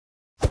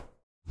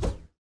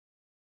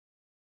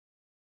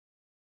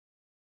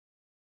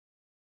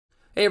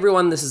Hey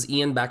everyone, this is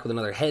Ian back with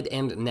another head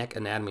and neck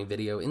anatomy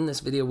video. In this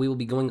video, we will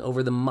be going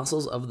over the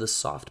muscles of the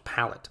soft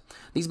palate.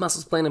 These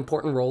muscles play an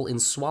important role in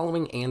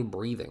swallowing and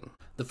breathing.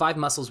 The 5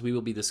 muscles we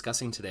will be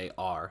discussing today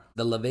are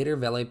the Levator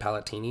Veli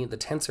Palatini, the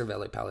Tensor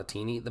Veli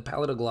Palatini, the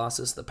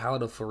Palatoglossus, the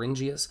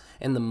Palatopharyngeus,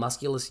 and the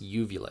Musculus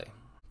Uvulae.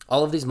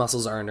 All of these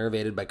muscles are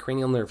innervated by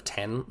cranial nerve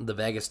 10, the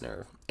vagus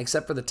nerve,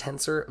 except for the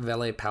Tensor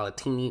Veli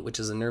Palatini, which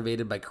is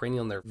innervated by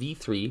cranial nerve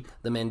V3,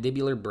 the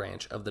mandibular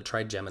branch of the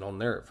trigeminal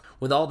nerve.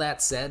 With all that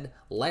said,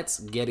 let's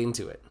get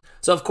into it.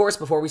 So of course,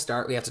 before we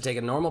start, we have to take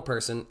a normal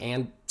person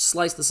and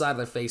slice the side of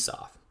their face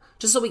off,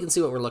 just so we can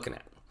see what we're looking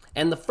at.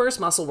 And the first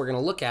muscle we're going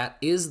to look at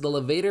is the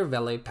Levator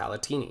Veli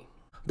Palatini.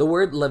 The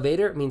word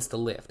levator means to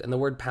lift, and the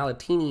word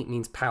palatini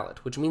means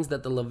palate, which means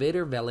that the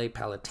Levator Veli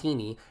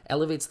Palatini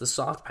elevates the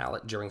soft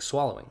palate during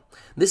swallowing.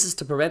 This is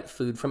to prevent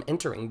food from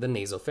entering the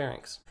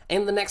nasopharynx.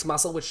 And the next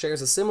muscle, which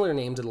shares a similar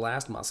name to the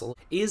last muscle,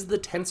 is the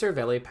Tensor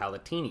Veli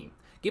Palatini.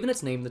 Given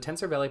its name, the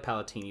Tensor Veli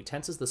Palatini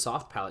tenses the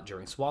soft palate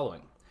during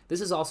swallowing. This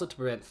is also to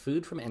prevent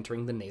food from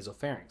entering the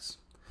nasopharynx.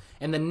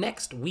 And the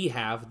next, we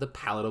have the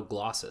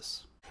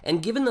Palatoglossus.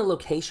 And given the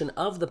location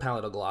of the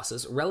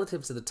palatoglossus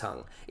relative to the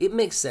tongue, it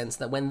makes sense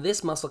that when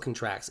this muscle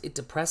contracts, it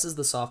depresses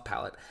the soft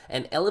palate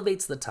and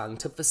elevates the tongue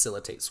to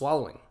facilitate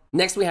swallowing.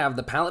 Next, we have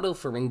the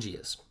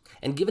Palatopharyngeus.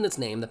 And given its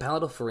name, the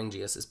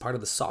Palatopharyngeus is part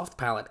of the soft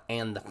palate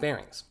and the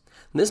pharynx.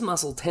 This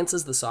muscle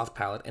tenses the soft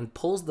palate and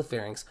pulls the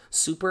pharynx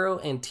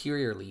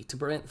supero-anteriorly to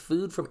prevent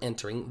food from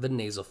entering the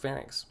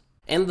nasopharynx.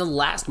 And the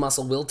last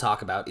muscle we'll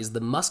talk about is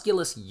the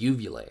Musculus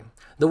Uvulae.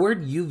 The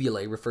word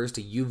uvulae refers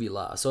to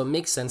uvula, so it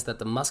makes sense that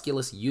the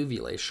Musculus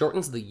Uvulae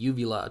shortens the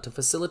uvula to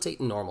facilitate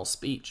normal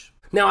speech.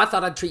 Now, I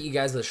thought I'd treat you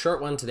guys with a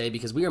short one today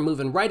because we are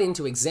moving right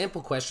into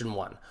example question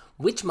 1.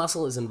 Which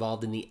muscle is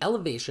involved in the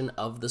elevation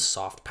of the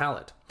soft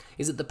palate?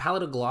 Is it the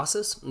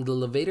Palatoglossus, the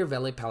Levator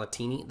Veli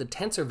Palatini, the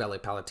Tensor Veli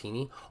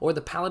Palatini, or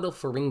the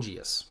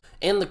Palatopharyngeus?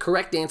 And the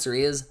correct answer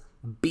is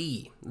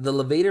B, the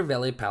Levator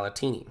Veli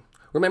Palatini.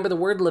 Remember, the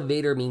word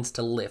levator means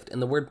to lift,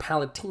 and the word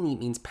palatini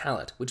means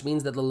palate, which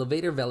means that the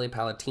Levator Veli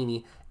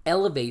Palatini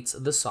elevates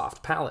the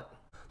soft palate.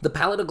 The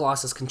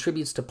Palatoglossus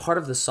contributes to part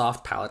of the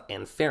soft palate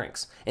and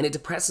pharynx, and it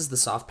depresses the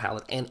soft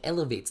palate and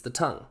elevates the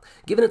tongue.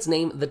 Given its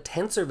name, the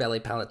Tensor Veli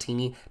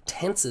Palatini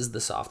tenses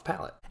the soft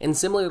palate. And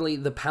similarly,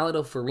 the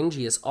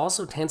Palatopharyngeus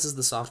also tenses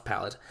the soft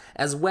palate.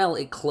 As well,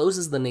 it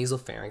closes the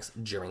nasopharynx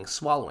during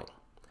swallowing.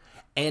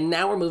 And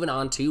now we're moving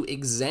on to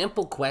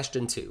example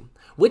question 2.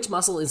 Which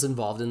muscle is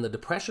involved in the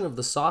depression of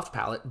the soft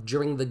palate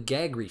during the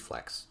gag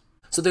reflex?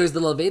 So there's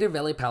the Levator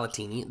Veli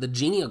Palatini, the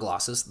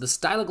genioglossus, the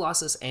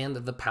styloglossus, and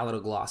the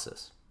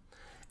palatoglossus.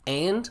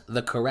 And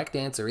the correct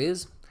answer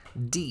is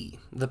D,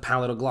 the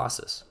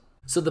palatoglossus.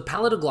 So the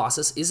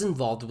palatoglossus is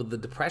involved with the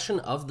depression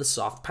of the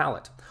soft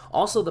palate.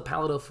 Also, the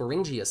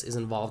palatopharyngeus is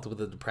involved with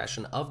the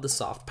depression of the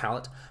soft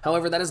palate.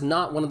 However, that is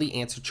not one of the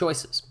answer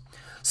choices.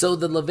 So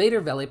the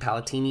Levator Veli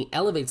Palatini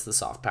elevates the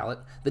soft palate,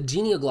 the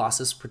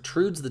genioglossus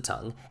protrudes the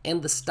tongue,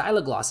 and the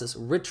styloglossus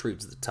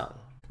retrudes the tongue.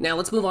 Now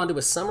let's move on to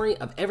a summary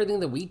of everything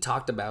that we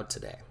talked about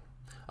today.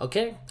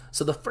 Okay,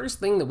 so the first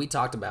thing that we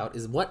talked about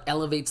is what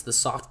elevates the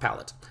soft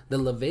palate, the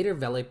Levator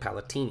Veli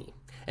Palatini.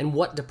 And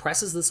what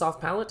depresses the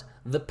soft palate?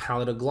 The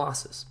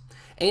Palatoglossus.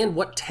 And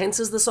what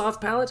tenses the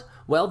soft palate?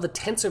 Well, the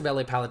Tensor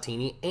Veli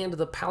Palatini and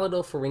the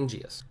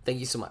Palatopharyngeus. Thank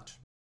you so much.